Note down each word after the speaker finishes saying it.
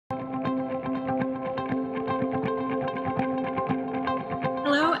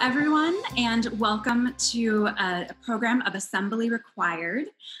everyone, and welcome to a program of Assembly Required.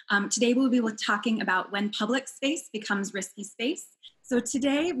 Today we'll be talking about when public space becomes risky space. So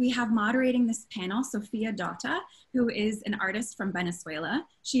today we have moderating this panel, Sofia Dota, who is an artist from Venezuela.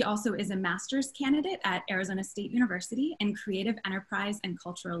 She also is a master's candidate at Arizona State University in creative enterprise and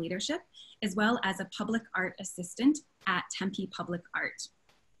cultural leadership, as well as a public art assistant at Tempe Public Art.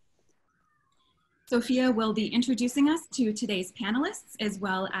 Sofia will be introducing us to today's panelists, as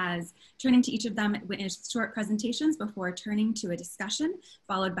well as turning to each of them in short presentations before turning to a discussion,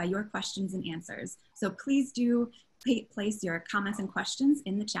 followed by your questions and answers. So please do place your comments and questions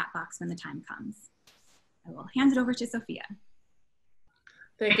in the chat box when the time comes. I will hand it over to Sofia.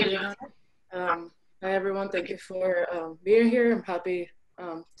 Thank you, Johanna. Hi, everyone. Thank you for being here. I'm happy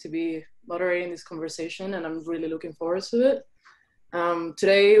to be moderating this conversation, and I'm really looking forward to it.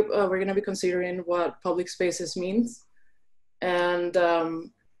 Today, we're going to be considering what public spaces means. And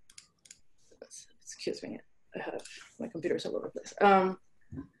excuse me, I have my computer's all over the place.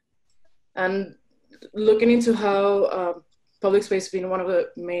 And looking into how public space being one of the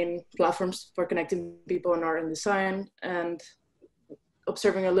main platforms for connecting people in art and design, and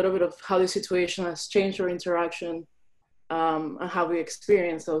observing a little bit of how the situation has changed our interaction and how we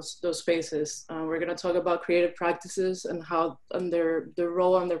experience those spaces. We're going to talk about creative practices and how and their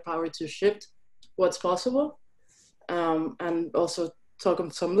role and their power to shift what's possible, and also talk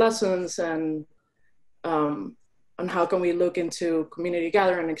on some lessons and how can we look into community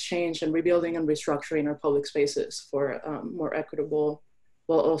gathering, exchange, and rebuilding and restructuring our public spaces for more equitable,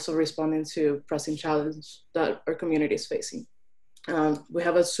 while also responding to pressing challenges that our community is facing. We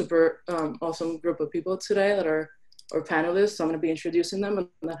have a super awesome group of people today that are our panelists. So I'm going to be introducing them and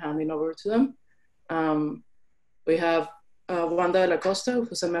then handing over to them. We have Wanda de la Costa,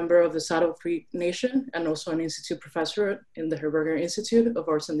 who's a member of the Saddle Creek Nation and also an institute professor in the Herberger Institute of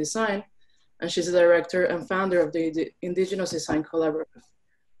Arts and Design. And she's the director and founder of the Indigenous Design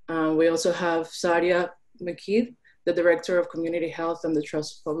Collaborative. We also have Saria McKeith, the director of Community Health and the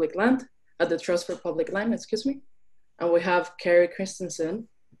Trust for Public Land, at the Trust for Public Land, excuse me. And we have Carrie Christensen.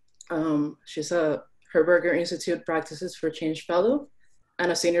 She's a Herberger Institute Practices for Change Fellow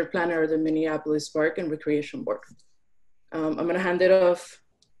and a senior planner at the Minneapolis Park and Recreation Board. I'm going to hand it off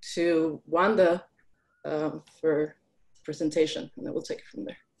to Wanda for presentation, and then we'll take it from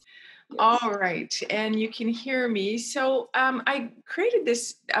there. Yes. All right, and you can hear me. So I created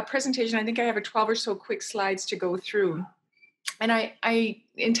this presentation. I think I have 12 or so quick slides to go through. And I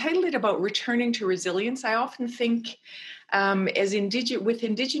entitled it about returning to resilience. I often think with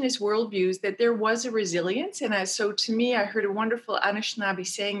Indigenous worldviews that there was a resilience. And so to me, I heard a wonderful Anishinaabe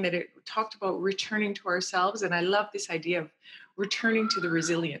saying that it talked about returning to ourselves. And I love this idea of returning to the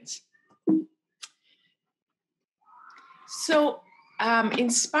resilience. So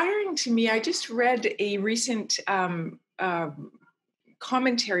inspiring to me, I just read a recent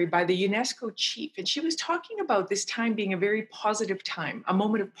commentary by the UNESCO chief, and she was talking about this time being a very positive time, a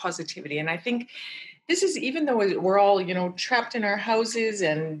moment of positivity. And I think this is, even though we're all, trapped in our houses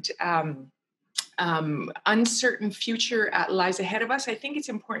and uncertain future lies ahead of us, I think it's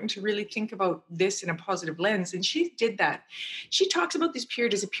important to really think about this in a positive lens. And she did that. She talks about this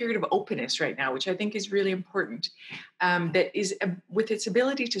period as a period of openness right now, which I think is really important, that is with its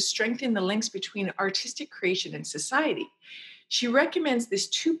ability to strengthen the links between artistic creation and society. She recommends this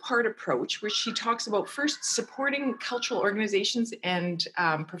two-part approach, where she talks about first supporting cultural organizations and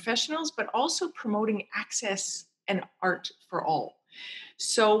professionals, but also promoting access and art for all.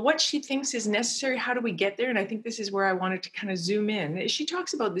 So what she thinks is necessary, how do we get there? And I think this is where I wanted to kind of zoom in. She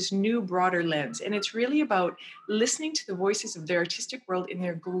talks about this new, broader lens, and it's really about listening to the voices of the artistic world in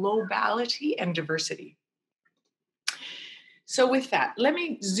their globality and diversity. So with that, let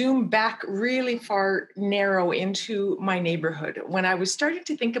me zoom back really far narrow into my neighborhood. When I was starting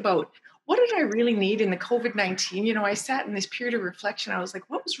to think about what did I really need in the COVID-19, I sat in this period of reflection. I was like,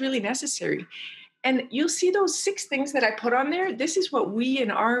 what was really necessary? And you'll see those 6 things that I put on there. This is what we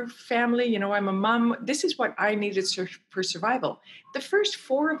in our family, I'm a mom, this is what I needed for survival. The first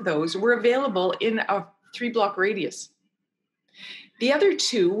 4 of those were available in a 3-block radius. The other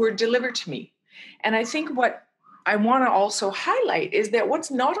 2 were delivered to me. And I think what I want to also highlight is that what's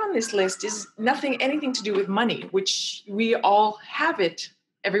not on this list is anything to do with money, which we all have it.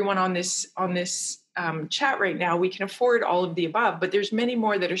 Everyone on this chat right now, we can afford all of the above, but there's many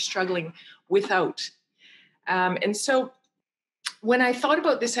more that are struggling without. And so when I thought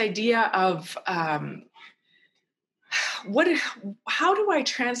about this idea of how do I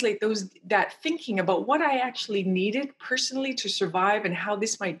translate that thinking about what I actually needed personally to survive and how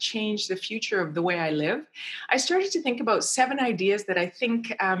this might change the future of the way I live? I started to think about 7 ideas that I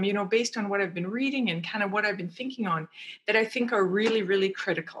think, based on what I've been reading and kind of what I've been thinking on, that I think are really, really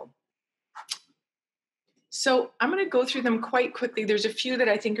critical. So I'm going to go through them quite quickly. There's a few that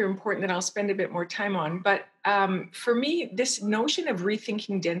I think are important that I'll spend a bit more time on. But for me, this notion of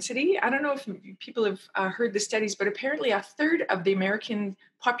rethinking density, I don't know if people have heard the studies, but apparently a third of the American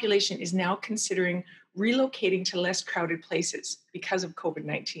population is now considering relocating to less crowded places because of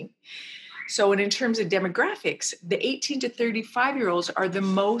COVID-19. So, and in terms of demographics, the 18 to 35-year-olds are the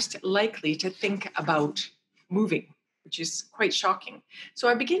most likely to think about moving, which is quite shocking. So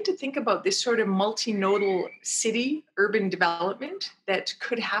I began to think about this sort of multinodal city urban development that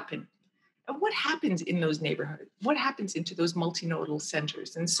could happen. And what happens in those neighborhoods? What happens into those multinodal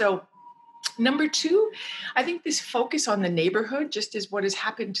centers? And so number 2, I think this focus on the neighborhood, just as what has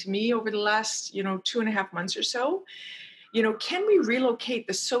happened to me over the last, 2.5 months or so, can we relocate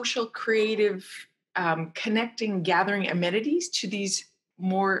the social, creative, connecting, gathering amenities to these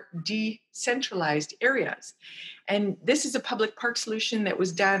more decentralized areas? And this is a public park solution that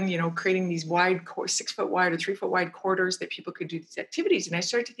was done, creating these wide 6-foot wide or 3-foot wide corridors that people could do these activities. And I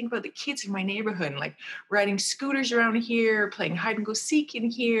started to think about the kids in my neighborhood, like riding scooters around here, playing hide and go seek in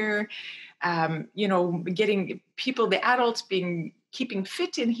here, getting people, the adults keeping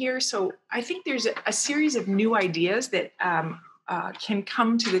fit in here. So I think there's a series of new ideas that can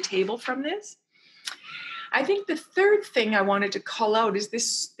come to the table from this. I think the third thing I wanted to call out is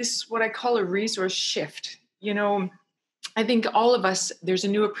this what I call a resource shift. I think all of us, there's a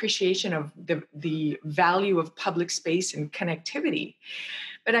new appreciation of the value of public space and connectivity.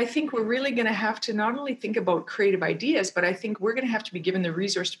 But I think we're really going to have to not only think about creative ideas, but I think we're going to have to be given the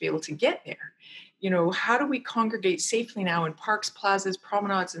resource to be able to get there. How do we congregate safely now in parks, plazas,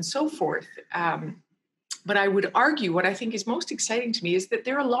 promenades, and so forth? But I would argue what I think is most exciting to me is that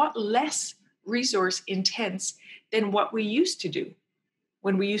they're a lot less resource intense than what we used to do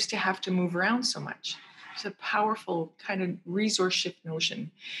when we used to have to move around so much. It's a powerful kind of resource shift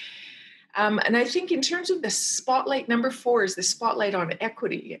notion. And I think in terms of the spotlight, number 4 is the spotlight on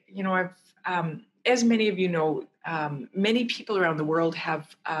equity. I've, as many of you know, many people around the world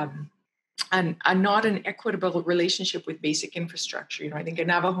have not an equitable relationship with basic infrastructure. I think in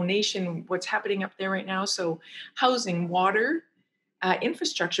Navajo Nation, what's happening up there right now, so housing, water,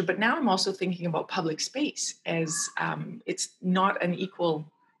 infrastructure, but now I'm also thinking about public space as it's not an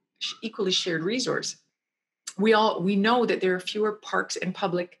equally shared resource. We know that there are fewer parks and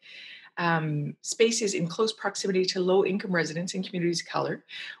public spaces in close proximity to low-income residents and communities of color.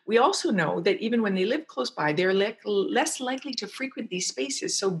 We also know that even when they live close by, they're less likely to frequent these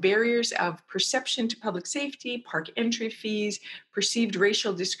spaces. So barriers of perception to public safety, park entry fees, perceived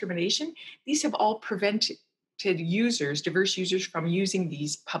racial discrimination, these have all prevented diverse users from using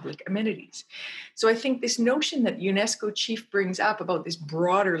these public amenities. So I think this notion that UNESCO chief brings up about this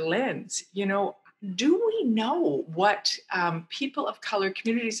broader lens, do we know what people of color,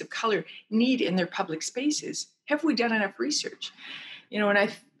 communities of color need in their public spaces? Have we done enough research?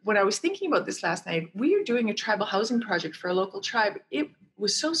 And when I was thinking about this last night, we are doing a tribal housing project for a local tribe. It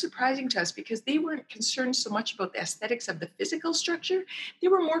was so surprising to us because they weren't concerned so much about the aesthetics of the physical structure. They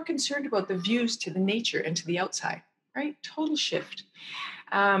were more concerned about the views to the nature and to the outside, right? Total shift.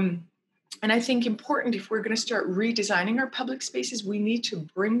 And I think important, if we're going to start redesigning our public spaces, we need to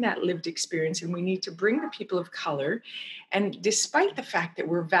bring that lived experience and we need to bring the people of color. And despite the fact that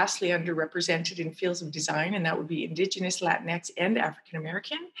we're vastly underrepresented in fields of design, and that would be Indigenous, Latinx, and African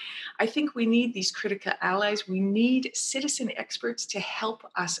American, I think we need these critical allies. We need citizen experts to help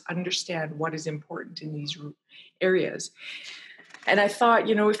us understand what is important in these areas. And I thought,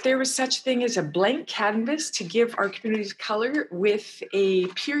 if there was such thing as a blank canvas to give our communities of color with a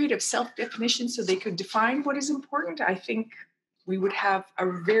period of self-definition so they could define what is important, I think we would have a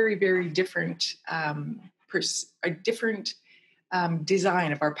very, very different,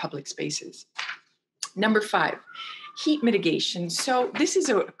 design of our public spaces. Number 5, heat mitigation. So this is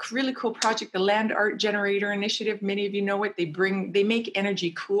a really cool project, the Land Art Generator Initiative. Many of you know it. They make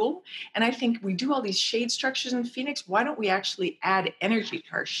energy cool. And I think we do all these shade structures in Phoenix. Why don't we actually add energy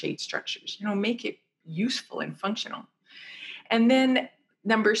to our shade structures? Make it useful and functional. And then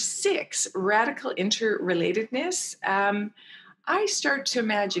number 6, radical interrelatedness. I start to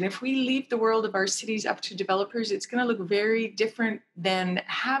imagine if we leave the world of our cities up to developers, it's going to look very different than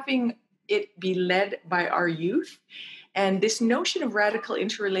having it be led by our youth And this notion of radical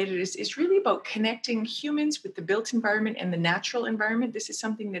interrelatedness is really about connecting humans with the built environment and the natural environment. This is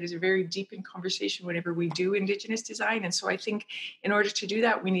something that is very deep in conversation whenever we do Indigenous design. And so I think in order to do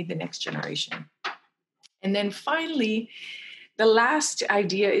that, we need the next generation. And then finally, the last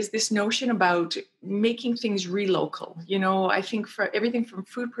idea is this notion about making things relocal. You know, I think for everything from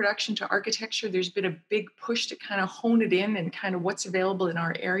food production to architecture, there's been a big push to kind of hone it in and kind of what's available in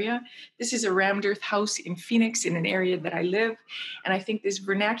our area. This is a rammed earth house in Phoenix, in an area that I live. And I think this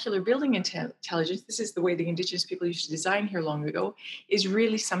vernacular building intelligence, this is the way the Indigenous people used to design here long ago, is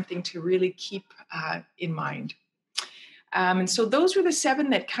really something to really keep in mind. And so those were the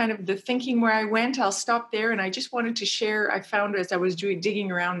 7 that kind of the thinking where I went. I'll stop there. And I just wanted to share, I found as I was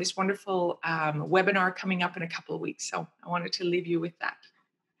digging around this wonderful webinar coming up in a couple of weeks. So I wanted to leave you with that.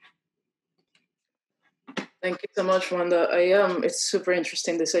 Thank you so much, Wanda. It's super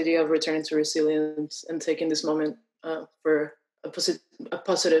interesting, this idea of returning to resilience and taking this moment for a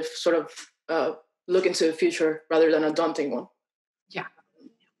positive sort of look into the future rather than a daunting one. Yeah.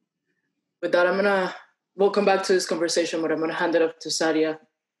 With that, we'll come back to this conversation, but I'm going to hand it up to Sadia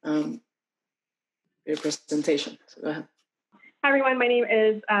for your presentation. So go ahead. Hi, everyone. My name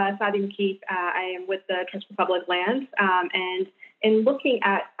is Sadia McKeith. I am with the Trust for Public Lands. And in looking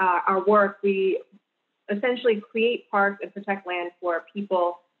at our work, we essentially create parks and protect land for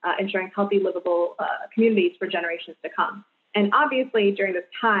people, ensuring healthy, livable communities for generations to come. And obviously, during this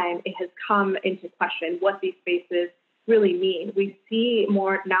time, it has come into question what these spaces really mean. We see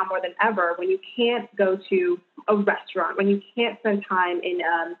now more than ever when you can't go to a restaurant, when you can't spend time in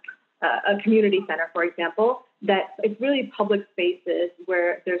a community center, for example, that it's really public spaces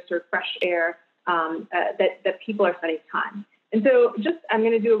where there's sort of fresh air that people are spending time. And so I'm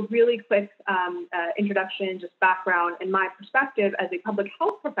going to do a really quick introduction, just background and my perspective as a public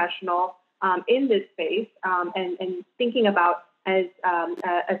health professional in this space and thinking about, as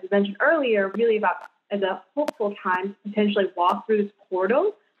was mentioned earlier, really about as a hopeful time to potentially walk through this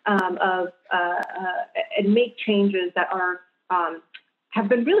portal and make changes that are have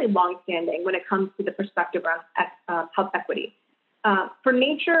been really longstanding when it comes to the perspective around health equity. For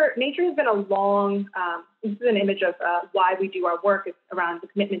nature has been a long, this is an image of why we do our work. It's around the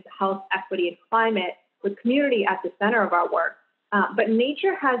commitment to health, equity, and climate with community at the center of our work. But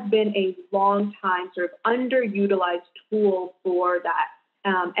nature has been a long time sort of underutilized tool for that.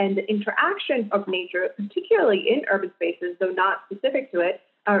 And the interaction of nature, particularly in urban spaces, though not specific to it,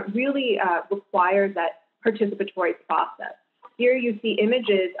 really requires that participatory process. Here you see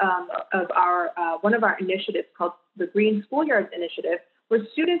images of our one of our initiatives called the Green Schoolyards Initiative, where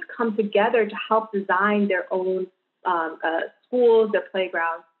students come together to help design their own schools, their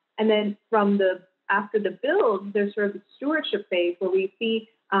playgrounds. And then after the build, there's sort of the stewardship phase where we see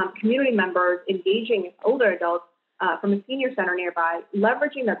community members engaging older adults from a senior center nearby,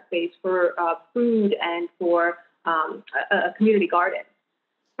 leveraging that space for food and for a community garden.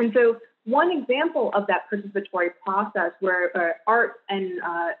 And so one example of that participatory process where art and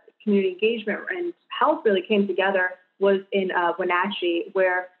community engagement and health really came together was in Wenatchee,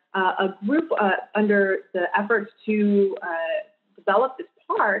 where a group under the efforts to develop this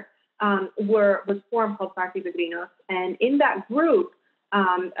park was formed called Parque Vigrinos. And in that group,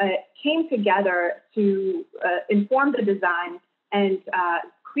 came together to inform the design and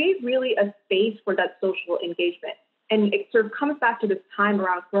create really a space for that social engagement. And it sort of comes back to this time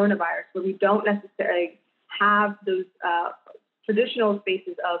around coronavirus where we don't necessarily have those traditional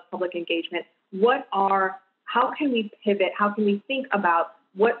spaces of public engagement. How can we pivot? How can we think about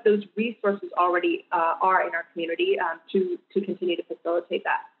what those resources already are in our community to continue to facilitate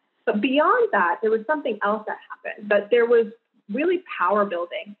that? But beyond that, there was something else that happened, but there was really power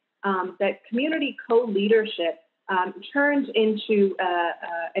building, that community co-leadership turned into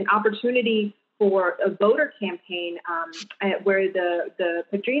an opportunity for a voter campaign where the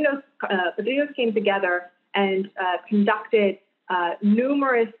Padrinos came together and conducted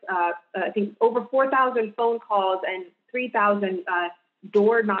numerous, I think over 4,000 phone calls and 3,000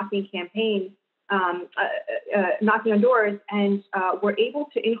 door knocking campaigns, knocking on doors, and were able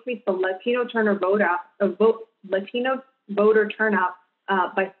to increase the Latino voter turnout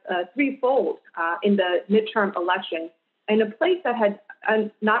by threefold in the midterm election, in a place that had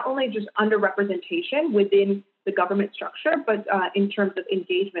not only just underrepresentation within the government structure, but in terms of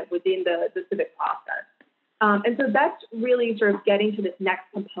engagement within the civic process. And so that's really sort of getting to this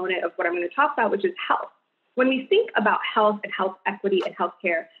next component of what I'm going to talk about, which is health. When we think about health and health equity and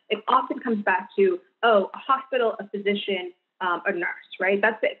healthcare, it often comes back to, a hospital, a physician, a nurse, right?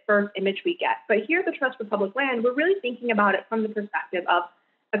 That's the first image we get. But here at the Trust for Public Land, we're really thinking about it from the perspective of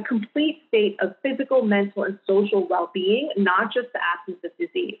a complete state of physical, mental, and social well-being, not just the absence of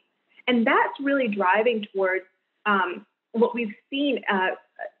disease. And that's really driving towards what we've seen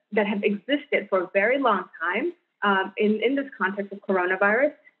that have existed for a very long time in this context of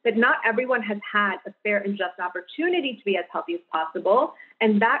coronavirus, that not everyone has had a fair and just opportunity to be as healthy as possible.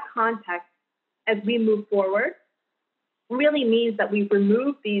 And that context, as we move forward, really means that we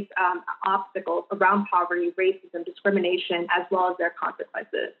remove these obstacles around poverty, racism, discrimination, as well as their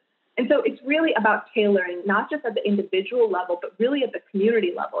consequences. And so it's really about tailoring, not just at the individual level, but really at the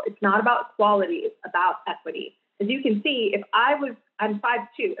community level. It's not about equality, it's about equity. As you can see, I'm 5'2",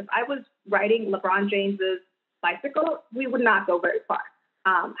 if I was riding LeBron James's bicycle, we would not go very far.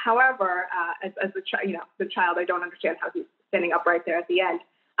 However, as the child, I don't understand how he's standing up right there at the end.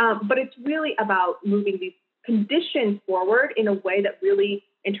 But it's really about moving these conditions forward in a way that really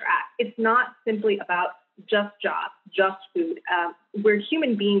interact. It's not simply about just jobs, just food. We're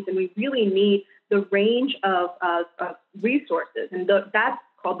human beings, and we really need the range of resources, and that's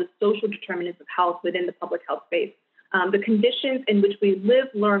called the social determinants of health within the public health space. The conditions in which we live,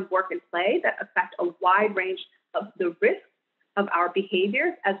 learn, work, and play that affect a wide range of the risks of our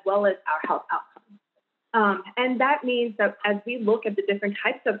behaviors as well as our health outcomes. And that means that as we look at the different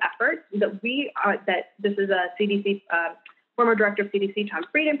types of efforts that this is a CDC, former director of CDC, Tom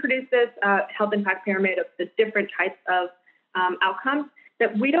Frieden, produced this health impact pyramid of the different types of outcomes,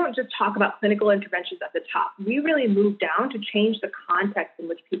 that we don't just talk about clinical interventions at the top. We really move down to change the context in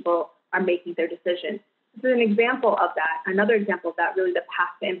which people are making their decisions. This is an example of that. Another example of that, really the path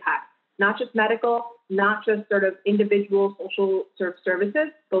to impact, not just medical, not just sort of individual social services,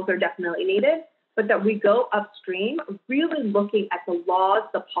 those are definitely needed, but that we go upstream, really looking at the laws,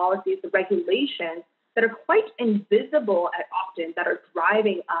 the policies, the regulations that are quite invisible often, that are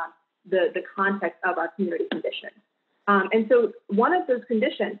driving the context of our community conditions. And so one of those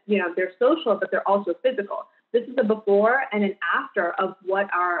conditions, they're social, but they're also physical. This is a before and an after of what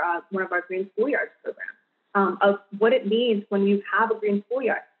our one of our green schoolyards programs, of what it means when you have a green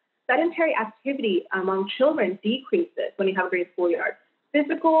schoolyard. Sedentary activity among children decreases when you have a green schoolyard.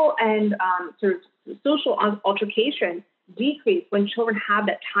 Physical and sort of social altercation decrease when children have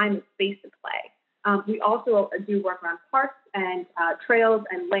that time and space to play. We also do work around parks and trails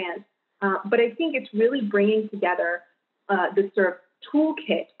and lands. But I think it's really bringing together this sort of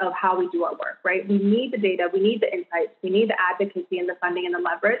toolkit of how we do our work, right? We need the data, we need the insights, we need the advocacy and the funding and the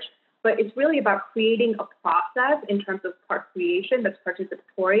leverage, but it's really about creating a process in terms of park creation that's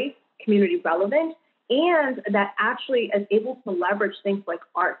participatory, community relevant, and that actually is able to leverage things like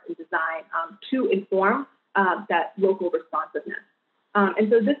art and design to inform that local responsiveness. And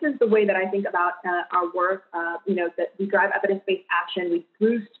so this is the way that I think about our work, that we drive evidence-based action, we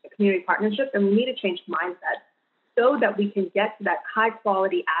boost community partnerships, and we need to change mindset so that we can get to that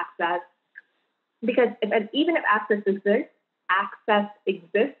high-quality access. Because even if access exists,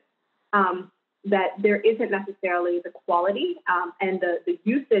 that there isn't necessarily the quality and the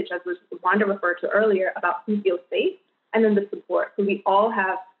usage, as Wanda referred to earlier, about who feels safe, and then the support. So we all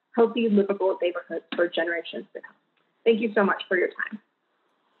have healthy, livable neighborhoods for generations to come. Thank you so much for your time.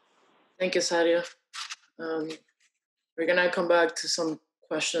 Thank you, Sadia. We're going to come back to some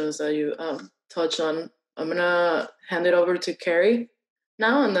questions that you touched on. I'm going to hand it over to Carrie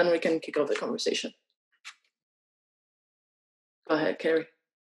now, and then we can kick off the conversation. Go ahead, Carrie.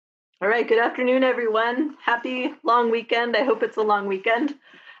 All right. Good afternoon, everyone. Happy long weekend. I hope it's a long weekend.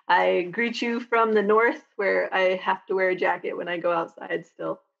 I greet you from the north, where I have to wear a jacket when I go outside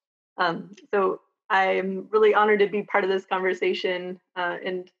still. So I'm really honored to be part of this conversation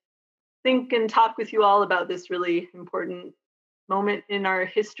and think and talk with you all about this really important moment in our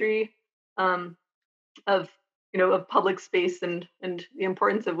history of public space and the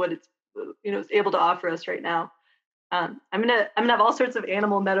importance of what it's is able to offer us right now. I'm gonna have all sorts of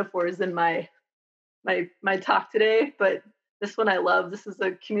animal metaphors in my talk today, but this one I love. This is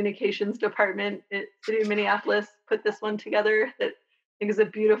a communications department at City of Minneapolis put this one together that I think is a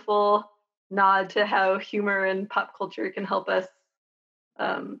beautiful nod to how humor and pop culture can help us,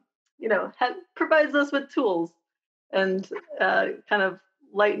 provides us with tools and kind of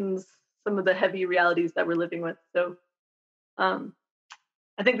lightens some of the heavy realities that we're living with. So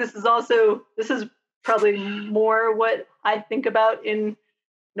I think this is probably more what I think about in,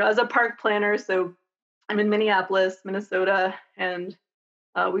 as a park planner. So I'm in Minneapolis, Minnesota, and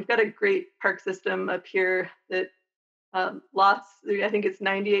we've got a great park system up here that I think it's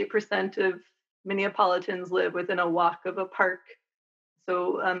 98% of Minneapolitans live within a walk of a park.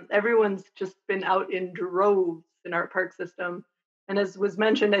 So everyone's just been out in droves in our park system. And as was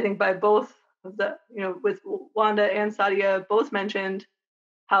mentioned, I think by both of the, with Wanda and Sadia both mentioned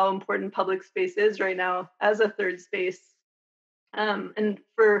how important public space is right now as a third space. And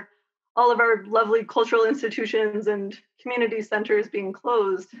for all of our lovely cultural institutions and community centers being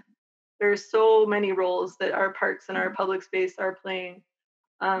closed, there's so many roles that our parks and our public space are playing.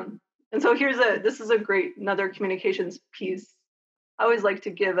 And so this is a great, another communications piece. I always like to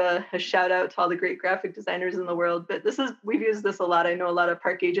give a shout out to all the great graphic designers in the world, but we've used this a lot. I know a lot of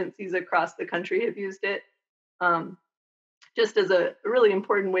park agencies across the country have used it just as a really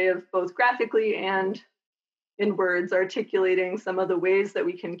important way of both graphically and in words articulating some of the ways that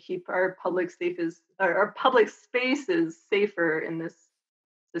we can keep our public spaces safer in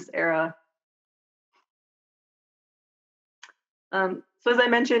this era. So as I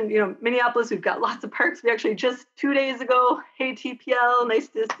mentioned, Minneapolis, we've got lots of parks. We actually just 2 days ago, hey TPL, nice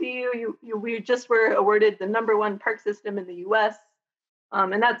to see you. We just were awarded the #1 park system in the US.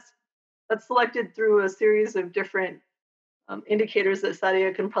 And that's selected through a series of different indicators that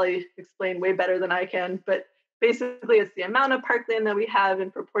Sadia can probably explain way better than I can. But basically, it's the amount of parkland that we have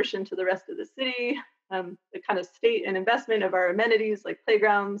in proportion to the rest of the city, the kind of state and investment of our amenities like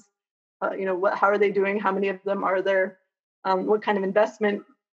playgrounds, how are they doing? How many of them are there? What kind of investment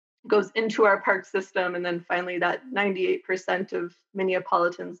goes into our park system? And then finally, that 98% of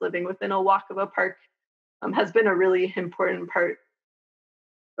Minneapolitans living within a walk of a park has been a really important part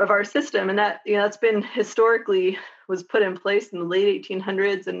of our system. And that's been historically was put in place in the late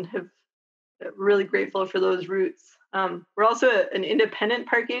 1800s and have really grateful for those roots. We're also an independent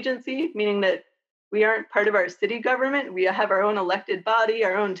park agency, meaning that we aren't part of our city government. We have our own elected body,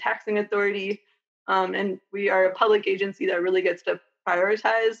 our own taxing authority, and we are a public agency that really gets to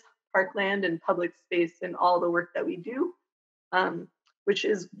prioritize parkland and public space in all the work that we do, which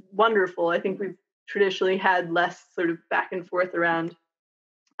is wonderful. I think we've traditionally had less sort of back and forth around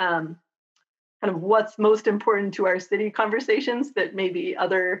kind of what's most important to our city conversations that maybe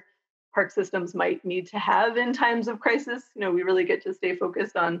other park systems might need to have in times of crisis. We really get to stay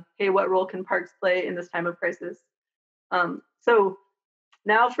focused on, hey, what role can parks play in this time of crisis? So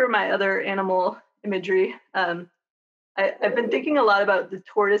now for my other animal imagery, I've been thinking a lot about the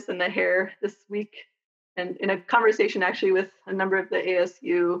tortoise and the hare this week, and in a conversation actually with a number of the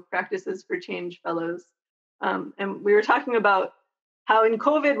ASU Practices for Change fellows. And we were talking about how in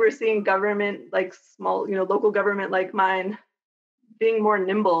COVID, we're seeing government like small, local government like mine being more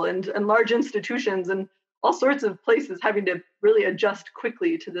nimble and large institutions and all sorts of places having to really adjust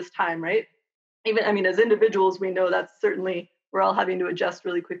quickly to this time, right? Even, as individuals, we know that's certainly, we're all having to adjust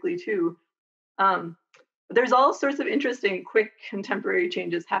really quickly too. But there's all sorts of interesting, quick, contemporary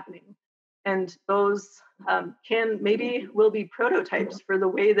changes happening. And those will be prototypes for the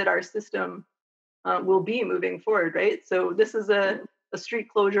way that our system will be moving forward, right? So this is a street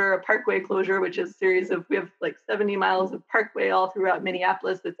closure, a parkway closure, which is a series of, we have like 70 miles of parkway all throughout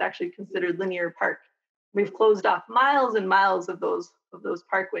Minneapolis that's actually considered linear park. We've closed off miles and miles of those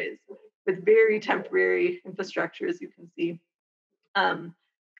parkways with very temporary infrastructure, as you can see. And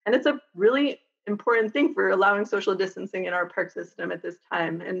it's a really important thing for allowing social distancing in our park system at this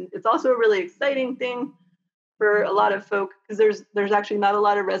time. And it's also a really exciting thing for a lot of folk because there's actually not a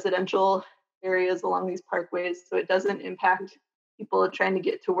lot of residential areas along these parkways, so it doesn't impact people trying to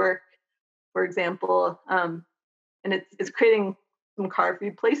get to work, for example. And it's creating some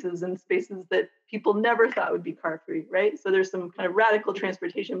car-free places and spaces that people never thought would be car-free, right? So there's some kind of radical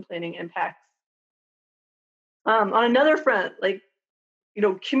transportation planning impacts. On another front,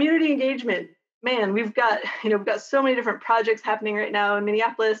 community engagement, man, we've got so many different projects happening right now in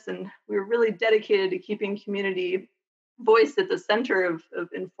Minneapolis, and we're really dedicated to keeping community voice at the center of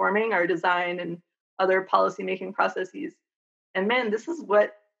informing our design and other policymaking processes. And man, this is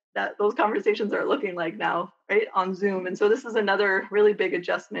what those conversations are looking like now, right, on Zoom. And so this is another really big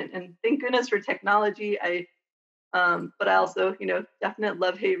adjustment. And thank goodness for technology. But I also, definite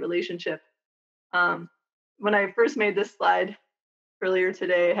love-hate relationship. When I first made this slide earlier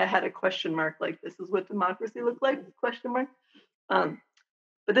today, I had a question mark, like, this is what democracy looked like, question mark.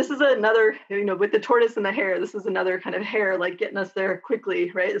 But this is another, with the tortoise and the hare, this is another kind of hare, like getting us there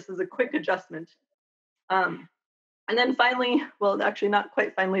quickly, right? This is a quick adjustment. And then finally, well, actually not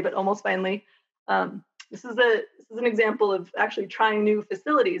quite finally, but almost finally, this is an example of actually trying new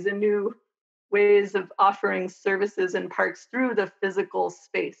facilities and new ways of offering services in parks through the physical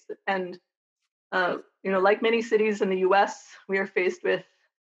space. And like many cities in the U.S., we are faced with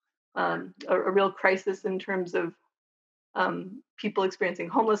a real crisis in terms of people experiencing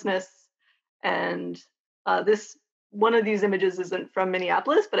homelessness. And one of these images isn't from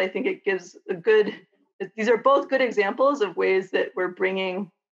Minneapolis, but I think it gives these are both good examples of ways that we're bringing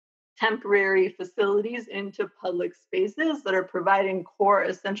temporary facilities into public spaces that are providing core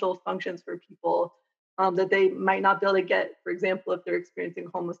essential functions for people that they might not be able to get, for example, if they're experiencing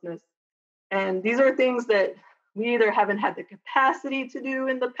homelessness. And these are things that we either haven't had the capacity to do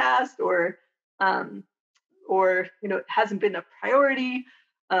in the past, or it hasn't been a priority.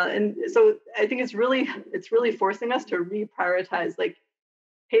 And so I think it's really forcing us to reprioritize, like,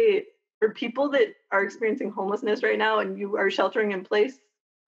 hey, for people that are experiencing homelessness right now and you are sheltering in place,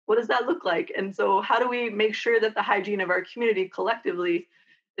 what does that look like? And so how do we make sure that the hygiene of our community collectively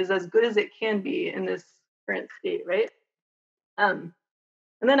is as good as it can be in this current state, right? And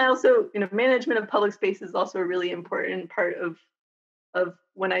then I also, management of public space is also a really important part of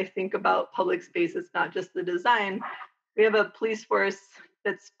when I think about public space. It's not just the design. We have a police force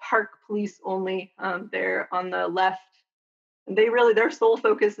that's park police only there on the left. And their sole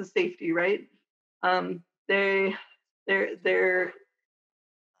focus is safety, right? They're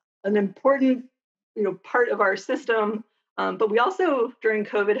an important, part of our system. But we also, during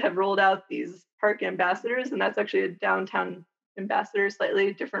COVID, have rolled out these park ambassadors, and that's actually a downtown ambassador,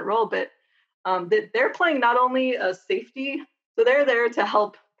 slightly different role, but they're playing not only a safety, so they're there to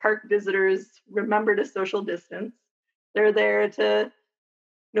help park visitors remember to social distance. They're there to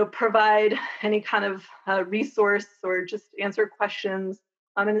provide any kind of resource or just answer questions.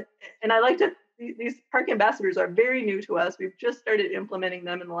 And I like to, these park ambassadors are very new to us. We've just started implementing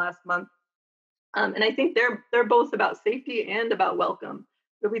them in the last month. And I think they're both about safety and about welcome.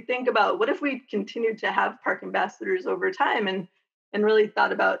 But we think about, what if we continued to have park ambassadors over time and really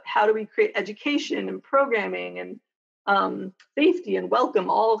thought about how do we create education and programming and safety and welcome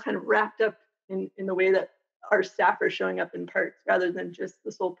all kind of wrapped up in the way that our staff are showing up in parks rather than just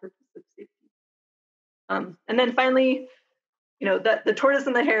the sole purpose of safety. And then finally, the tortoise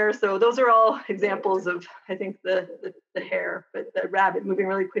and the hare. So those are all examples of, I think, the hare, but the rabbit moving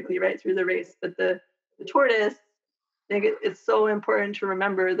really quickly right through the race. But the tortoise, I think it's so important to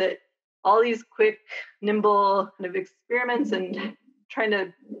remember that all these quick, nimble kind of experiments and trying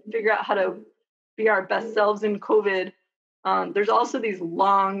to figure out how to be our best selves in COVID, there's also these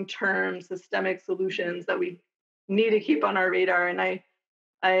long-term systemic solutions that we need to keep on our radar. And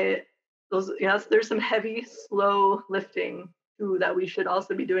there's some heavy, slow lifting too that we should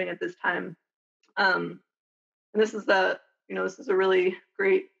also be doing at this time. And this is a really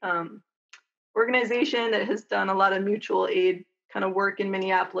great organization that has done a lot of mutual aid kind of work in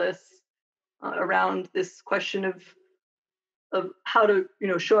Minneapolis around this question of how to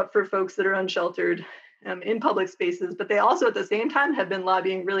show up for folks that are unsheltered in public spaces. But they also at the same time have been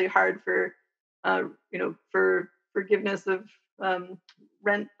lobbying really hard for for forgiveness of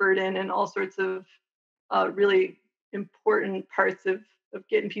rent burden and all sorts of really important parts of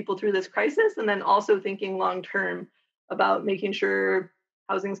getting people through this crisis, and then also thinking long term about making sure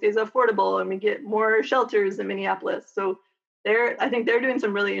housing stays affordable and we get more shelters in Minneapolis. So I think they're doing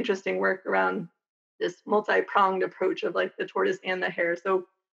some really interesting work around this multi-pronged approach of like the tortoise and the hare. So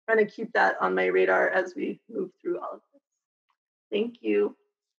trying to keep that on my radar as we move through all of this. Thank you.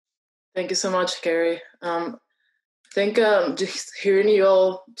 Thank you so much, Carrie. I think just hearing you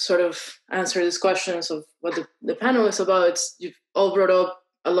all sort of answer these questions of what the panel is about, you've all brought up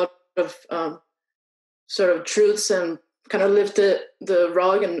a lot of sort of truths and kind of lifted the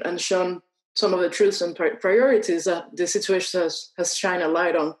rug and shown some of the truths and priorities that the situation has shined a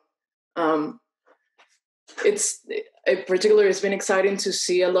light on. It's been exciting to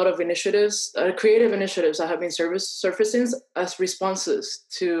see a lot of initiatives, creative initiatives that have been surfacing as responses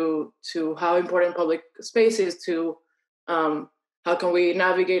to how important public space is, to how can we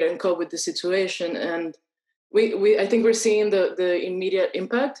navigate and cope with the situation. And I think we're seeing the immediate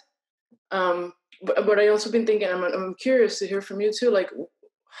impact. But I also been thinking, I'm curious to hear from you too, like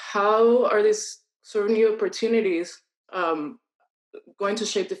how are these sort of new opportunities going to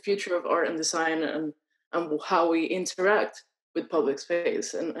shape the future of art and design and how we interact with public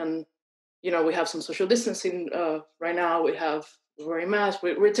space? And we have some social distancing right now. We're wearing masks.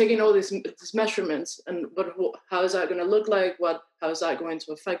 We're taking all these measurements, but how is that going to look like? How is that going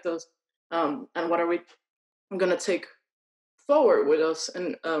to affect us? And what are we going to take forward with us?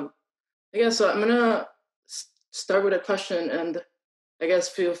 And I guess so. I'm going to start with a question, and I guess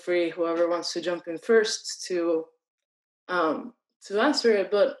feel free, whoever wants to jump in first, to answer it.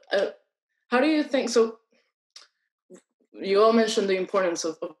 But how do you think? So you all mentioned the importance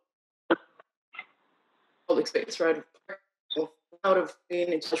of public space, right? Out of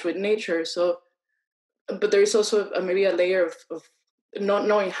being in touch with nature. So, but there is also maybe a layer of not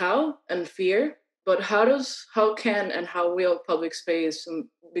knowing how and fear. But how can and how will public space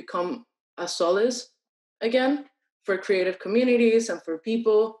become a solace again for creative communities and for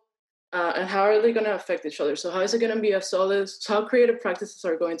people? and how are they going to affect each other? So how is it going to be a solace? How creative practices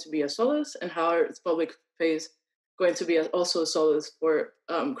are going to be a solace, and how is public space going to be also a solace for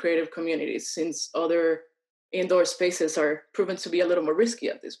creative communities, since other indoor spaces are proven to be a little more risky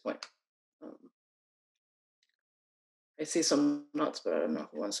at this point? I see some notes, but I don't know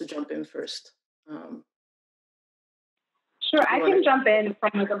who wants to jump in first. Sure, I can jump in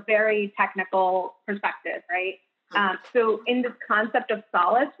from like a very technical perspective, right? So in this concept of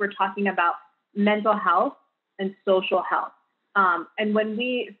solace, we're talking about mental health and social health. And when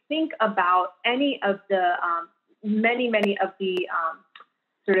we think about any of the many of the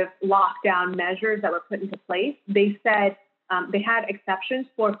sort of lockdown measures that were put into place, they said they had exceptions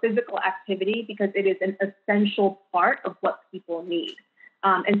for physical activity because it is an essential part of what people need.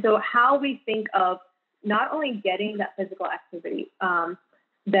 And so how we think of not only getting that physical activity,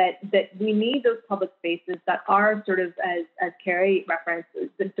 that we need those public spaces that are sort of, as Carrie referenced,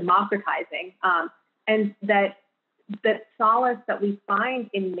 democratizing, and that solace that we find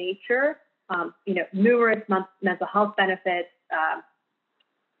in nature, numerous mental health benefits.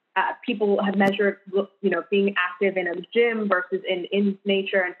 People have measured, being active in a gym versus in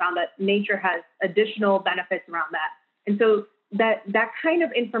nature, and found that nature has additional benefits around that. And so that kind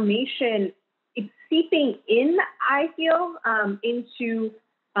of information, it's seeping in, I feel, into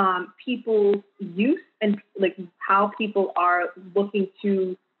people's use and like how people are looking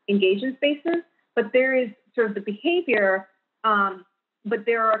to engage in spaces. But there is sort of the behavior, but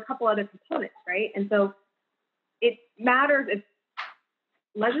there are a couple other components, right? And so it matters if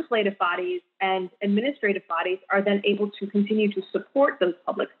legislative bodies and administrative bodies are then able to continue to support those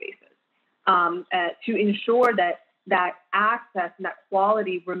public spaces, to ensure that access and that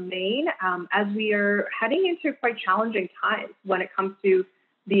quality remain as we are heading into quite challenging times when it comes to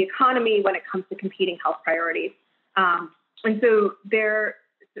the economy, when it comes to competing health priorities. And so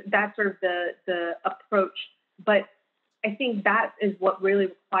that's sort of the approach. But I think that is what really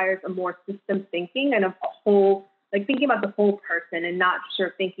requires a more system thinking and a whole, like thinking about the whole person and not sort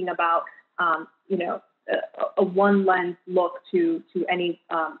of thinking about, a one lens look to any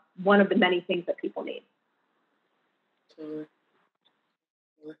one of the many things that people need.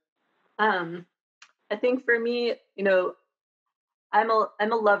 I think for me, I'm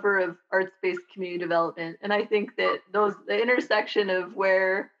a lover of arts-based community development, and I think that the intersection of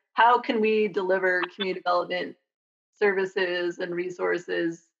how can we deliver community development services and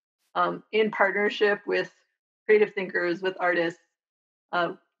resources in partnership with creative thinkers, with artists,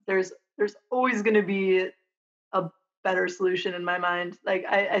 there's always going to be a better solution in my mind. Like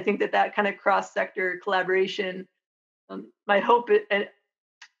I think that kind of cross-sector collaboration. My hope, and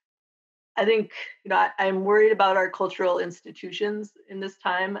I think I'm worried about our cultural institutions in this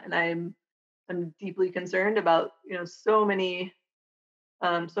time, and I'm deeply concerned about so many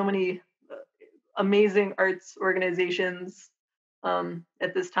amazing arts organizations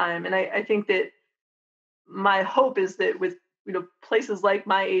at this time. And I think that my hope is that with places like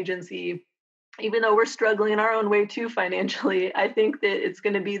my agency, even though we're struggling in our own way too financially, I think that it's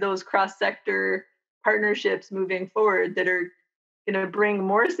going to be those cross-sector partnerships moving forward that are going to bring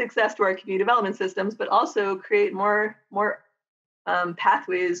more success to our community development systems, but also create more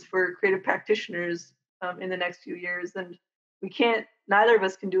pathways for creative practitioners in the next few years. And neither of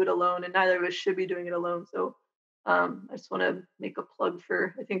us can do it alone, and neither of us should be doing it alone. So I just want to make a plug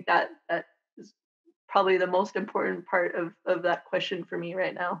for, I think that is probably the most important part of that question for me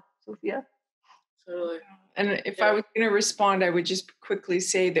right now, Sophia. Totally. And if I was going to respond, I would just quickly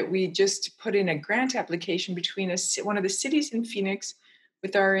say that we just put in a grant application between one of the cities in Phoenix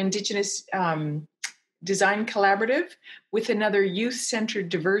with our Indigenous Design Collaborative with another youth-centered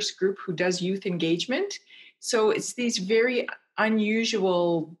diverse group who does youth engagement. So it's these very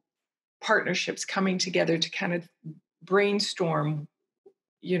unusual partnerships coming together to kind of brainstorm,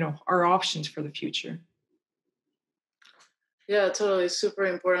 our options for the future. Yeah, totally. It's super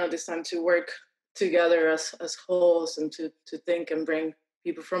important at this time to work together as wholes and to think and bring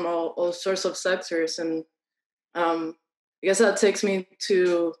people from all sorts of sectors. And I guess that takes me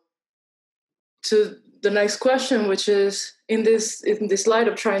to the next question, which is in this light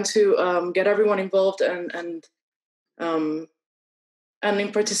of trying to get everyone involved and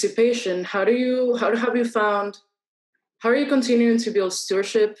in participation, how are you continuing to build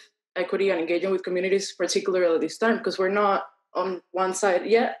stewardship, equity, and engagement with communities, particularly at this time? Because we're not on one side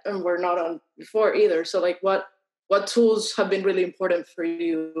yet, and we're not on before either. So like what tools have been really important for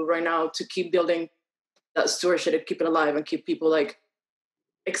you right now to keep building that stewardship, to keep it alive and keep people like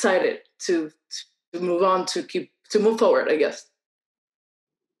excited to move on, to move forward, I guess?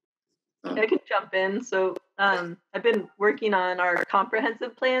 I can jump in. So I've been working on our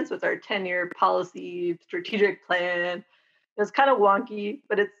comprehensive plan, so it's our 10-year policy strategic plan. It's kind of wonky,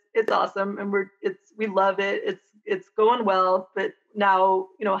 but it's awesome, and we love it. It's going well, but now,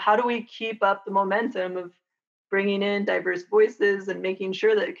 how do we keep up the momentum of bringing in diverse voices and making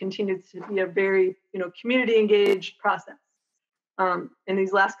sure that it continues to be a very community engaged process in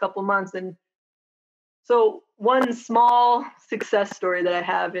these last couple months? And so one small success story that I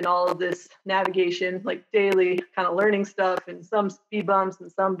have in all of this navigation, like daily kind of learning stuff and some speed bumps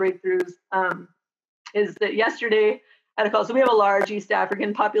and some breakthroughs, is that yesterday I had a call. So we have a large East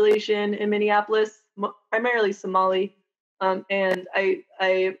African population in Minneapolis, primarily Somali. And I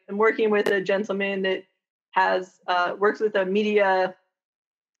am working with a gentleman that works with a media,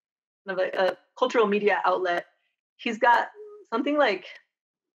 kind of a cultural media outlet. He's got something like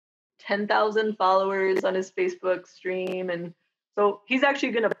 10,000 followers on his Facebook stream. And so he's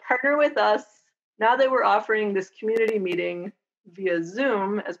actually going to partner with us now that we're offering this community meeting via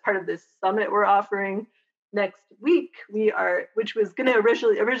Zoom as part of this summit we're offering next week. Which was going to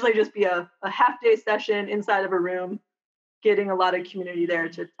originally just be a half-day session inside of a room, getting a lot of community there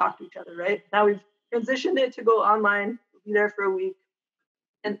to talk to each other, right? Now we've transitioned it to go online, we'll be there for a week.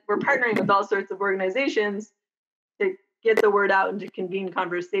 And we're partnering with all sorts of organizations to get the word out and to convene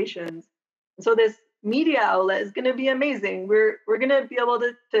conversations. And so this media outlet is going to be amazing. We're going to be able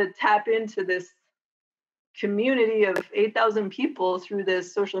to tap into this community of 8,000 people through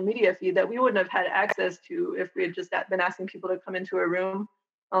this social media feed that we wouldn't have had access to if we had just been asking people to come into a room.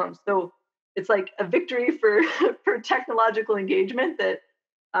 So it's like a victory for technological engagement that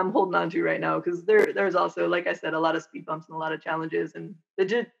I'm holding on to right now, because there's also, like I said, a lot of speed bumps and a lot of challenges, and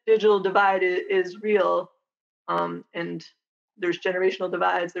the digital divide is real. And there's generational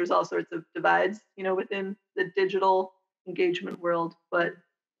divides. There's all sorts of divides, within the digital engagement world. But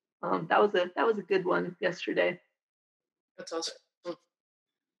that was a good one yesterday. That's awesome.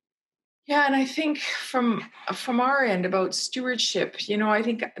 Yeah, and I think from our end about stewardship, I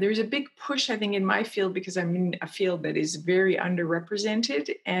think there's a big push, I think, in my field, because I'm in a field that is very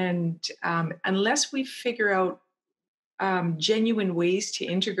underrepresented. And unless we figure out genuine ways to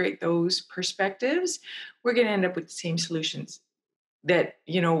integrate those perspectives, we're going to end up with the same solutions. That,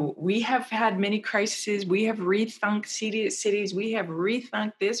 we have had many crises, we have rethunk cities, we have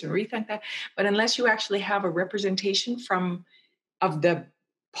rethunk this and rethunk that. But unless you actually have a representation of the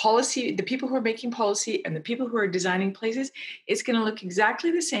policy, the people who are making policy and the people who are designing places, it's going to look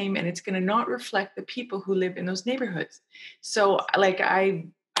exactly the same, and it's going to not reflect the people who live in those neighborhoods. So I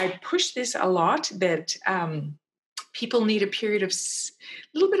push this a lot, that people need a period of a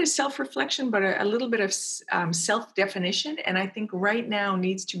little bit of self-reflection, but a little bit of self-definition. And I think right now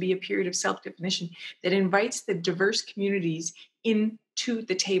needs to be a period of self-definition that invites the diverse communities into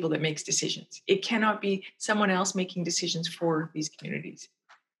the table that makes decisions. It cannot be someone else making decisions for these communities.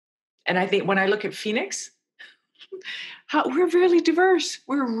 And I think when I look at Phoenix, we're really diverse.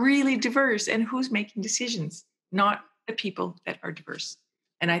 We're really diverse. And who's making decisions? Not the people that are diverse.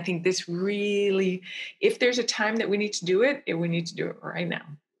 And I think this really, if there's a time that we need to do it, we need to do it right now.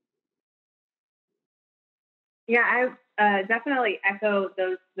 Yeah, I definitely echo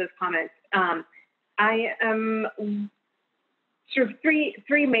those comments. I am sort of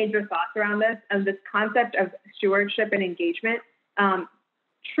three major thoughts around this concept of stewardship and engagement.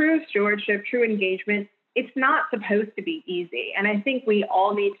 True stewardship, true engagement, it's not supposed to be easy. And I think we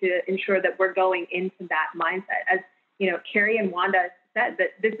all need to ensure that we're going into that mindset. As Carrie and Wanda said, that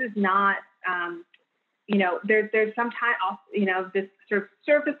this is not, there's sometimes, this sort of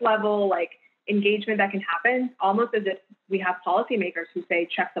surface level, like, engagement that can happen, almost as if we have policymakers who say,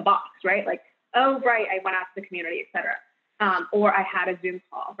 check the box, right? Like, oh, right, I went out to the community, et cetera. Or I had a Zoom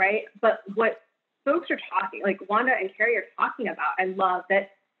call, right? But what folks are talking, like Wanda and Carrie are talking about, I love that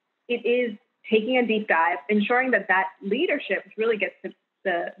it is taking a deep dive, ensuring that leadership really gets to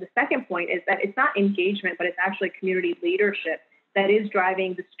the second point, is that it's not engagement, but it's actually community leadership that is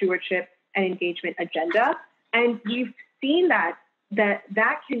driving the stewardship and engagement agenda. And we've seen that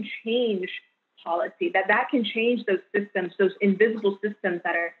can change policy, that can change those systems, those invisible systems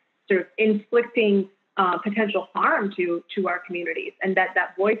that are sort of inflicting potential harm to our communities, and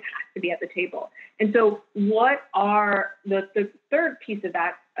that voice has to be at the table. And so what are the third piece of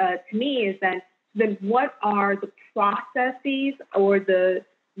that to me is then what are the processes or the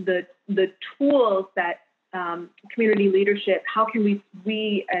tools that community leadership, how can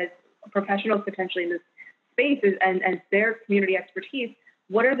we as professionals potentially in this space and their community expertise,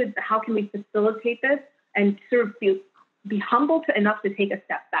 how can we facilitate this and sort of be humble enough to take a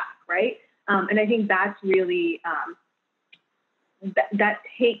step back, right? And I think that's really, that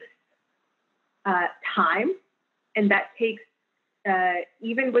takes time, and that takes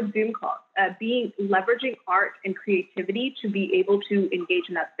even with Zoom calls, leveraging art and creativity to be able to engage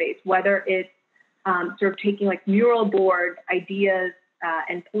in that space, whether it's sort of taking like mural board ideas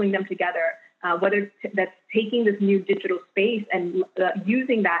and pulling them together, whether that's taking this new digital space and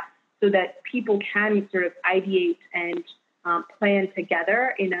using that so that people can sort of ideate and plan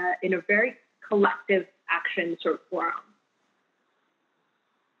together in a very collective action sort of forum.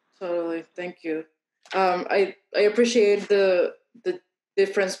 Totally, thank you. I appreciate the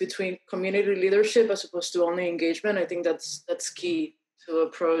difference between community leadership as opposed to only engagement. I think that's key to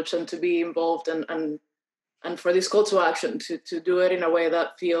approach and to be involved and for this call to action to do it in a way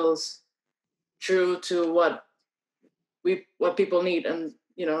that feels true to what people need, and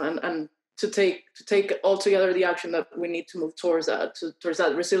and to take altogether the action that we need to move towards that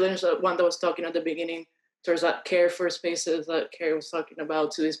resilience, that one that was talking at the beginning, towards that care for spaces that Carrie was talking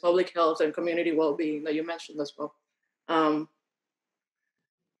about, to this public health and community well-being that you mentioned as well.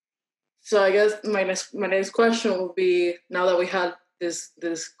 So I guess my next question will be, now that we had this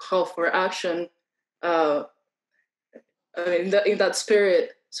call for action, in that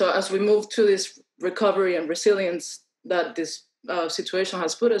spirit, so as we move to this recovery and resilience that this situation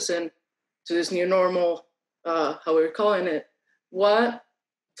has put us in, to this new normal, how we're calling it, what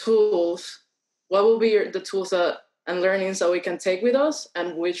will be the tools and learnings that we can take with us,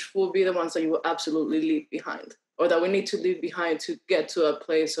 and which will be the ones that you will absolutely leave behind, or that we need to leave behind to get to a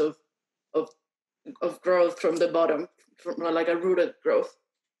place of growth from the bottom, from like a rooted growth?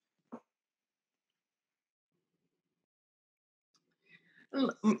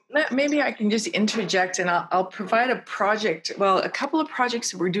 Maybe I can just interject, and I'll provide a couple of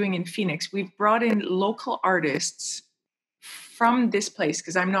projects that we're doing in Phoenix. We've brought in local artists from this place,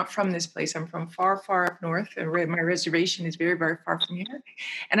 because I'm not from this place. I'm from far, far up north. My reservation is very, very far from here.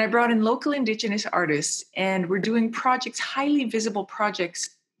 And I brought in local Indigenous artists, and we're doing projects, highly visible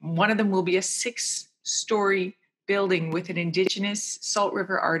projects. One of them will be a 6-story building with an Indigenous Salt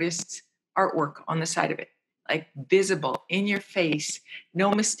River artist's artwork on the side of it. Like visible, in your face,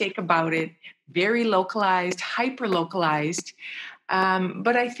 no mistake about it, very localized, hyper localized.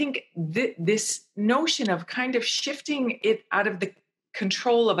 But I think this notion of kind of shifting it out of the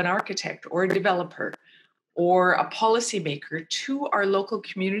control of an architect or a developer or a policymaker to our local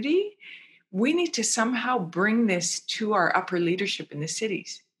community, we need to somehow bring this to our upper leadership in the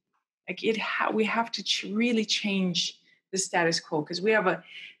cities. Like we have to really change the status quo, because we have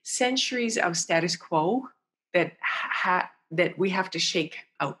centuries of status quo that we have to shake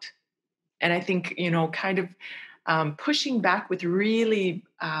out. And I think, kind of pushing back with really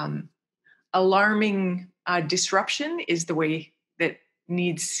alarming disruption is the way that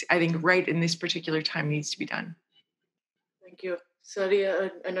needs, I think, right in this particular time, needs to be done. Thank you. Sadia,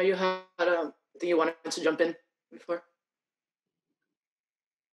 I know you had I think you wanted to jump in before.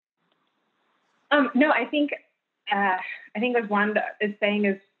 No, I think what Wanda is saying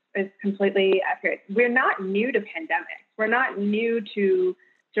is completely accurate. We're not new to pandemics. We're not new to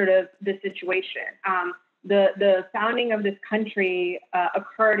sort of the situation. The founding of this country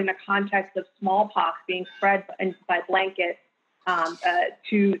occurred in a context of smallpox being spread by blankets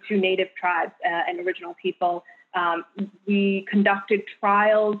to Native tribes and original people. We conducted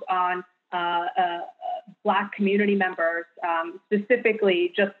trials on Black community members,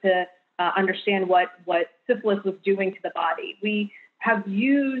 specifically just to understand what syphilis was doing to the body. We have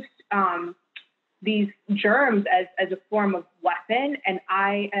used these germs as a form of weapon, and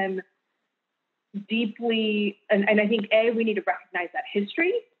I am deeply, and I think we need to recognize that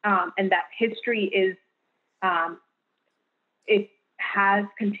history, and that history is, it has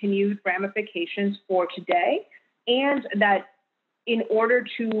continued ramifications for today, and that in order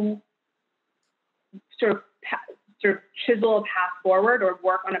to sort of chisel a path forward or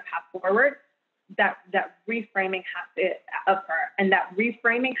work on a path forward, that reframing has to occur. And that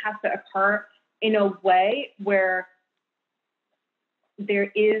reframing has to occur in a way where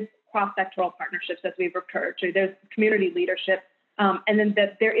there is cross-sectoral partnerships, as we've referred to. There's community leadership, and then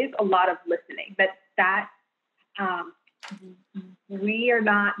that there is a lot of listening. That we are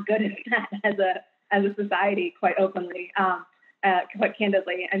not good at that as a society, quite openly, quite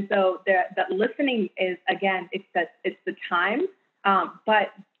candidly. And so that listening is, again, it's the time.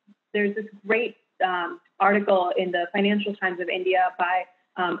 But there's this great article in the Financial Times of India by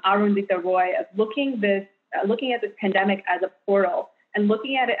Arundhati Roy of looking at this pandemic as a portal, and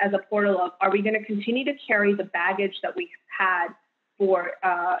looking at it as a portal of, are we going to continue to carry the baggage that we've had for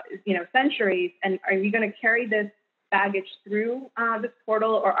centuries, and are we going to carry this baggage through this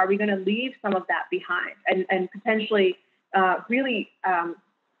portal, or are we going to leave some of that behind and potentially really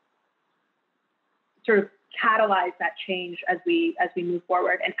sort of catalyze that change as we move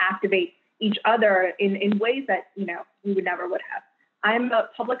forward and activate each other in ways that we would never would have. I'm a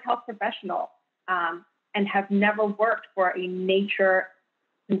public health professional and have never worked for a nature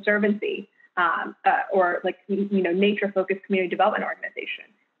conservancy or nature-focused community development organization.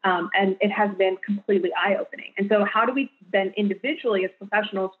 And it has been completely eye-opening. And so how do we then individually as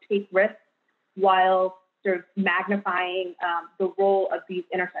professionals take risks while sort of magnifying the role of these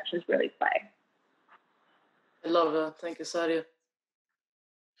intersections really play? I love that. Thank you, Sadia.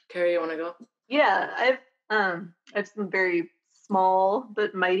 Carrie, you want to go? Yeah, I've some very small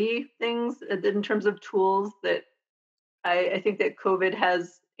but mighty things in terms of tools that I think that COVID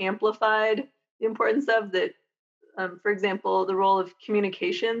has amplified the importance of. That, for example, the role of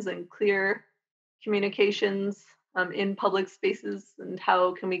communications and clear communications in public spaces, and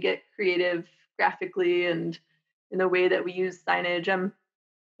how can we get creative graphically and in the way that we use signage.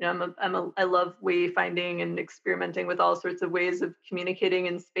 I love wayfinding and experimenting with all sorts of ways of communicating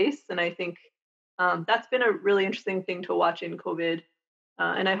in space, and I think that's been a really interesting thing to watch in COVID.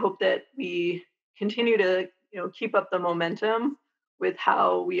 And I hope that we continue to keep up the momentum with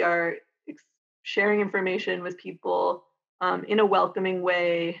how we are sharing information with people in a welcoming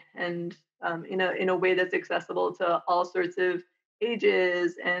way, and in a way that's accessible to all sorts of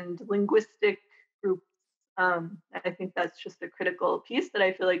ages and linguistic groups. I think that's just a critical piece that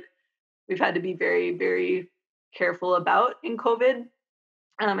I feel like we've had to be very, very careful about in COVID.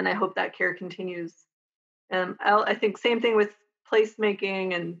 And I hope that care continues. I think same thing with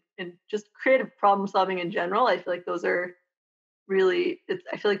placemaking and just creative problem solving in general. I feel like those are really,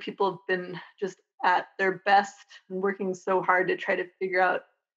 I feel like people have been just at their best and working so hard to try to figure out,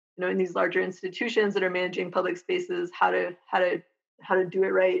 in these larger institutions that are managing public spaces, how to do it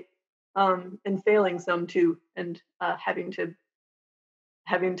right, and failing some too, and having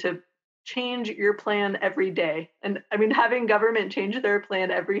to change your plan every day. And I mean, having government change their plan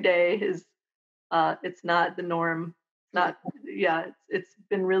every day is it's not the norm. It's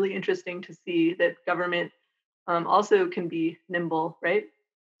been really interesting to see that government also can be nimble, right?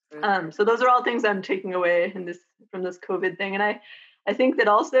 So those are all things I'm taking away from this COVID thing. And I think that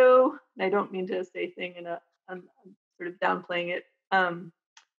also, and I don't mean to say thing I'm sort of downplaying it.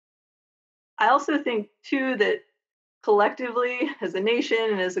 I also think too that collectively as a nation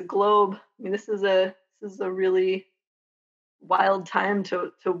and as a globe, I mean, this is a really wild time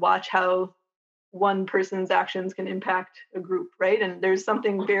to watch how one person's actions can impact a group, right? And there's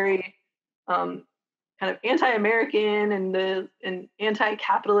something very kind of anti-American and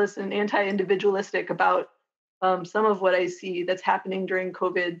anti-capitalist and anti-individualistic about some of what I see that's happening during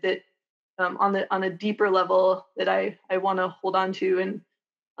COVID, that on a deeper level that I want to hold on to,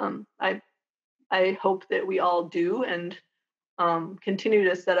 and I hope that we all do, and continue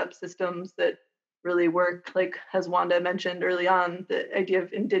to set up systems that really work. Like, as Wanda mentioned early on, the idea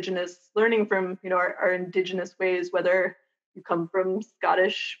of Indigenous learning from our Indigenous ways, whether you come from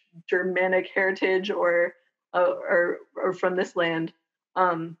Scottish, Germanic heritage or from this land,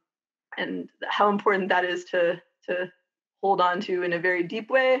 and how important that is to hold on to in a very deep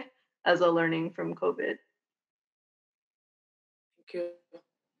way as a learning from COVID. Thank you.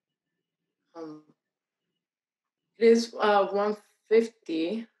 It is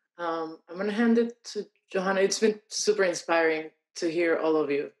 1:50. I'm going to hand it to Johanna. It's been super inspiring to hear all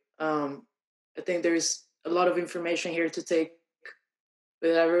of you. I think there's a lot of information here to take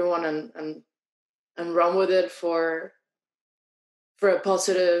with everyone and run with it for a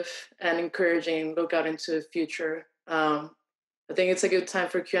positive and encouraging look out into the future. I think it's a good time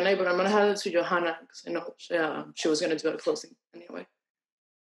for Q&A, but I'm going to hand it to Johanna because I know she was going to do a closing anyway.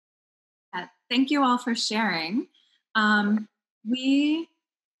 Thank you all for sharing. We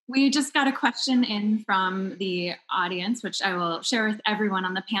just got a question in from the audience, which I will share with everyone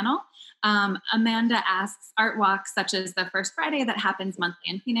on the panel. Amanda asks, art walks such as the First Friday that happens monthly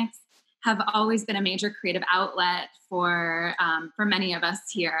in Phoenix have always been a major creative outlet for many of us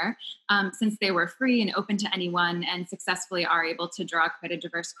here, since they were free and open to anyone and successfully are able to draw quite a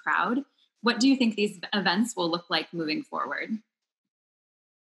diverse crowd. What do you think these events will look like moving forward?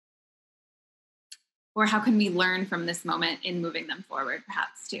 Or how can we learn from this moment in moving them forward,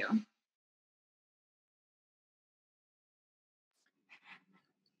 perhaps, too?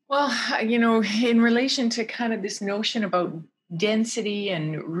 Well, in relation to kind of this notion about density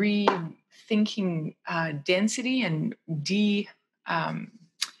and rethinking density and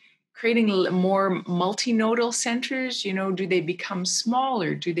creating more multinodal centers, do they become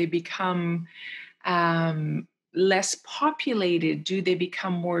smaller? Do they become less populated? Do they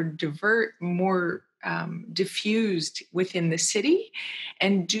become more diffused within the city?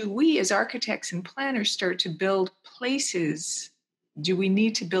 And do we as architects and planners start to build places? Do we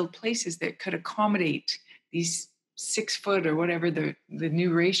need to build places that could accommodate these 6 foot or whatever the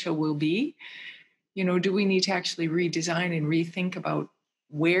new ratio will be? Do we need to actually redesign and rethink about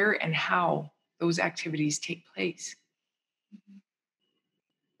where and how those activities take place?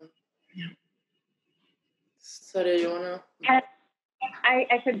 Yeah. Sadia, you wanna?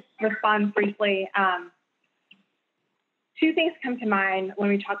 I could respond briefly. Two things come to mind when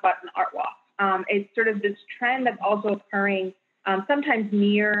we talk about an art walk. It's sort of this trend that's also occurring sometimes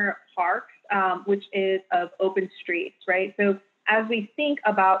near parks, which is of open streets, right? So as we think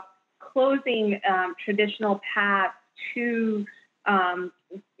about closing traditional paths to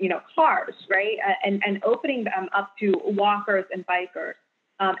cars, right, and opening them up to walkers and bikers,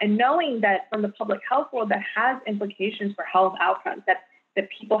 and knowing that from the public health world that has implications for health outcomes, that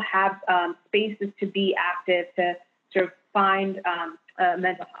people have spaces to be active, to sort of find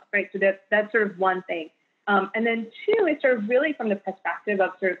mental health, right? So that's sort of one thing. And then two is sort of really from the perspective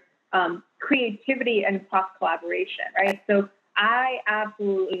of sort of creativity and cross-collaboration, right? So I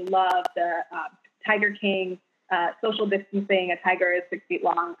absolutely love the Tiger King social distancing, a tiger is 6 feet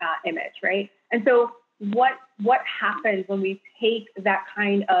long image, right? And so what happens when we take that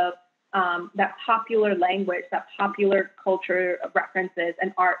kind of that popular language, that popular culture of references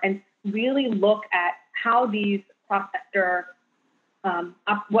and art, and really look at how these cross-sector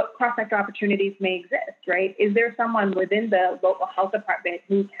what cross-sector opportunities may exist, right? Is there someone within the local health department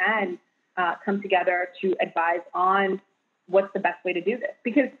who can come together to advise on what's the best way to do this?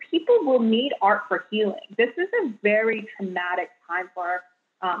 Because people will need art for healing. This is a very traumatic time for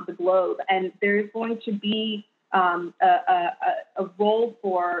the globe, and there's going to be a role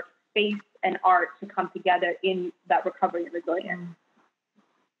for space and art to come together in that recovery and resilience.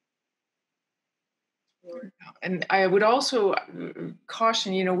 And I would also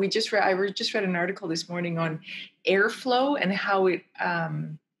caution, I just read an article this morning on airflow and how it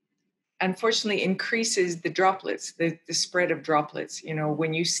unfortunately increases the droplets, the spread of droplets.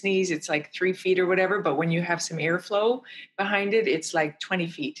 When you sneeze, it's like 3 feet or whatever, but when you have some airflow behind it, it's like 20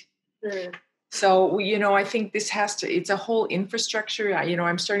 feet. Mm. So, I think it's a whole infrastructure.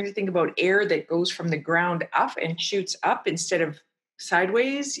 I'm starting to think about air that goes from the ground up and shoots up instead of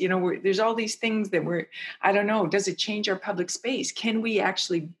sideways. There's all these things that I don't know, does it change our public space? Can we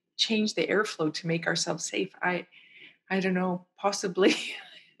actually change the airflow to make ourselves safe? I don't know, possibly.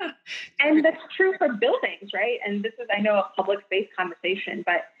 And that's true for buildings, right? And this is, I know, a public space conversation,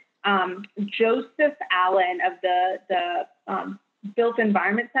 but Joseph Allen of the Built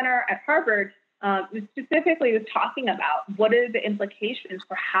Environment Center at Harvard specifically was talking about what are the implications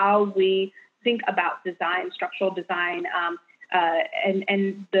for how we think about design, structural design,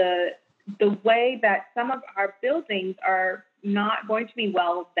 and the way that some of our buildings are not going to be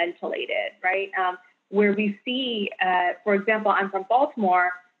well ventilated, right? Where we see, for example, I'm from Baltimore,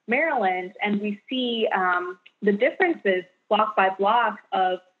 Maryland, and we see the differences block by block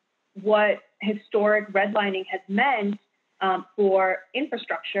of what historic redlining has meant for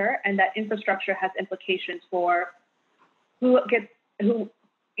infrastructure, and that infrastructure has implications for who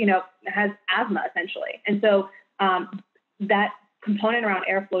has asthma essentially. And so that component around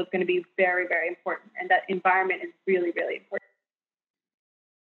airflow is going to be very, very important, and that environment is really, really important.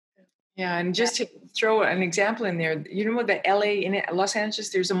 Yeah, and just to throw an example in there, in Los Angeles,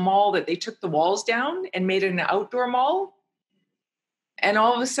 there's a mall that they took the walls down and made it an outdoor mall. And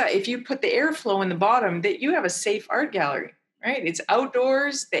all of a sudden, if you put the airflow in the bottom, that you have a safe art gallery, right? It's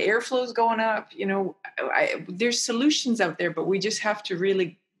outdoors, the airflow is going up. There's solutions out there, but we just have to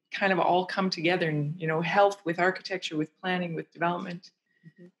really kind of all come together and, health with architecture, with planning, with development.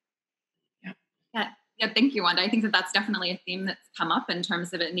 Mm-hmm. Yeah, thank you, Wanda. I think that's definitely a theme that's come up in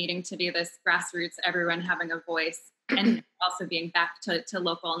terms of it needing to be this grassroots, everyone having a voice, and also being back to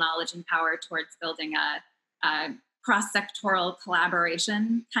local knowledge and power towards building a cross-sectoral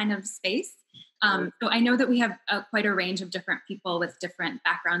collaboration kind of space. So I know that we have quite a range of different people with different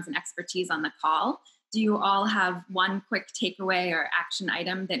backgrounds and expertise on the call. Do you all have one quick takeaway or action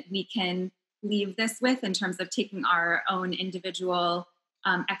item that we can leave this with in terms of taking our own individual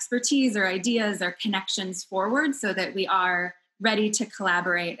expertise or ideas or connections forward so that we are ready to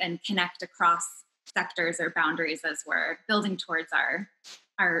collaborate and connect across sectors or boundaries as we're building towards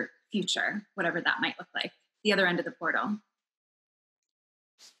our future, whatever that might look like, the other end of the portal?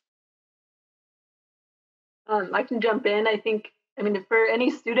 I can jump in. I mean, for any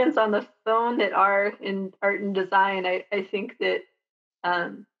students on the phone that are in art and design, I think that,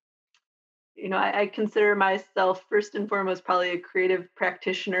 I consider myself first and foremost probably a creative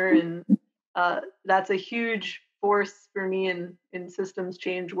practitioner, and that's a huge force for me in systems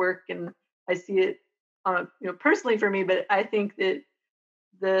change work, and I see it personally for me. But I think that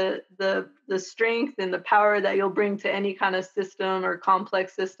the strength and the power that you'll bring to any kind of system or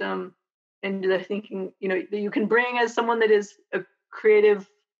complex system, and the thinking that you can bring as someone that is a creative,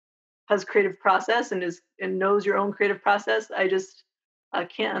 has creative process and knows your own creative process. I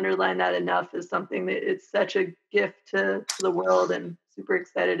can't underline that enough as something that it's such a gift to the world, and super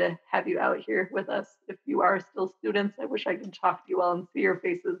excited to have you out here with us. If you are still students, I wish I could talk to you all and see your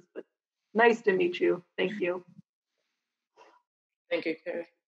faces, but nice to meet you. Thank you. Thank you, Carrie.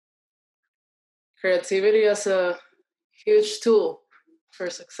 Creativity is a huge tool for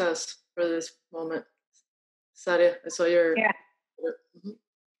success for this moment. Sadia, I saw your... Yeah. Mm-hmm.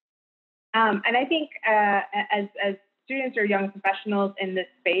 And I think as students or young professionals in this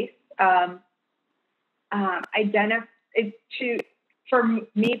space, for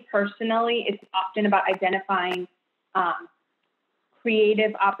me personally, it's often about identifying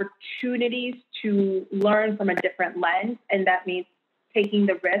creative opportunities to learn from a different lens, and that means taking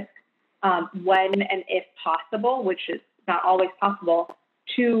the risk when and if possible, which is not always possible,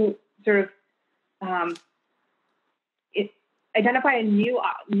 to sort of identify a new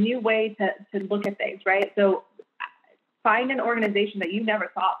way to look at things, right? So find an organization that you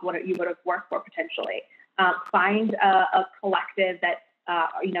never thought you would have worked for potentially. Find a collective that,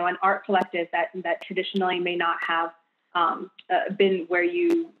 an art collective that traditionally may not have been where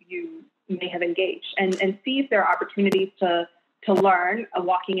you may have engaged, and see if there are opportunities to learn,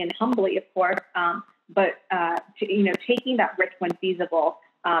 walking in humbly, of course, but taking that risk when feasible.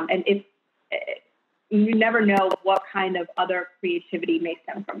 And if you never know what kind of other creativity may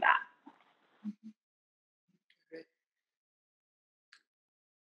stem from that. Great.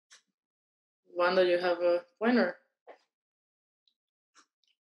 Wanda, you have a pointer.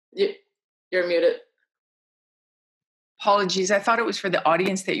 You're muted. Apologies. I thought it was for the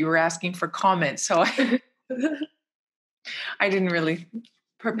audience that you were asking for comments. So I didn't really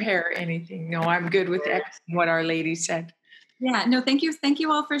prepare anything. No, I'm good with what Our Lady said. Yeah, no, thank you. Thank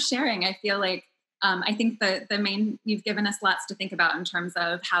you all for sharing. I feel like, I think you've given us lots to think about in terms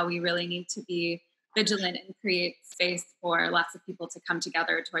of how we really need to be vigilant and create space for lots of people to come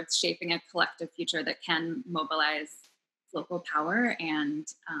together towards shaping a collective future that can mobilize local power. And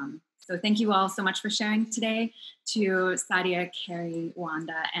so thank you all so much for sharing today, to Sadia, Carrie,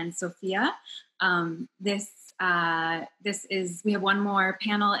 Wanda, and Sophia. We have one more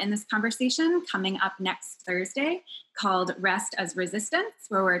panel in this conversation coming up next Thursday called Rest as Resistance,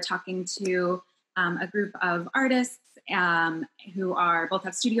 where we're talking to a group of artists who both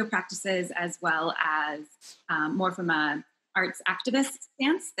have studio practices as well as more from a arts activist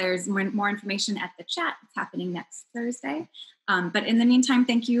stance. There's more information at the chat. It's happening next Thursday. But in the meantime,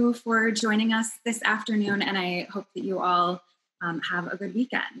 thank you for joining us this afternoon, and I hope that you all have a good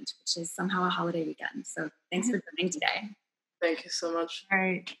weekend, which is somehow a holiday weekend. So thanks for joining today. Thank you so much. All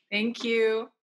right. Thank you.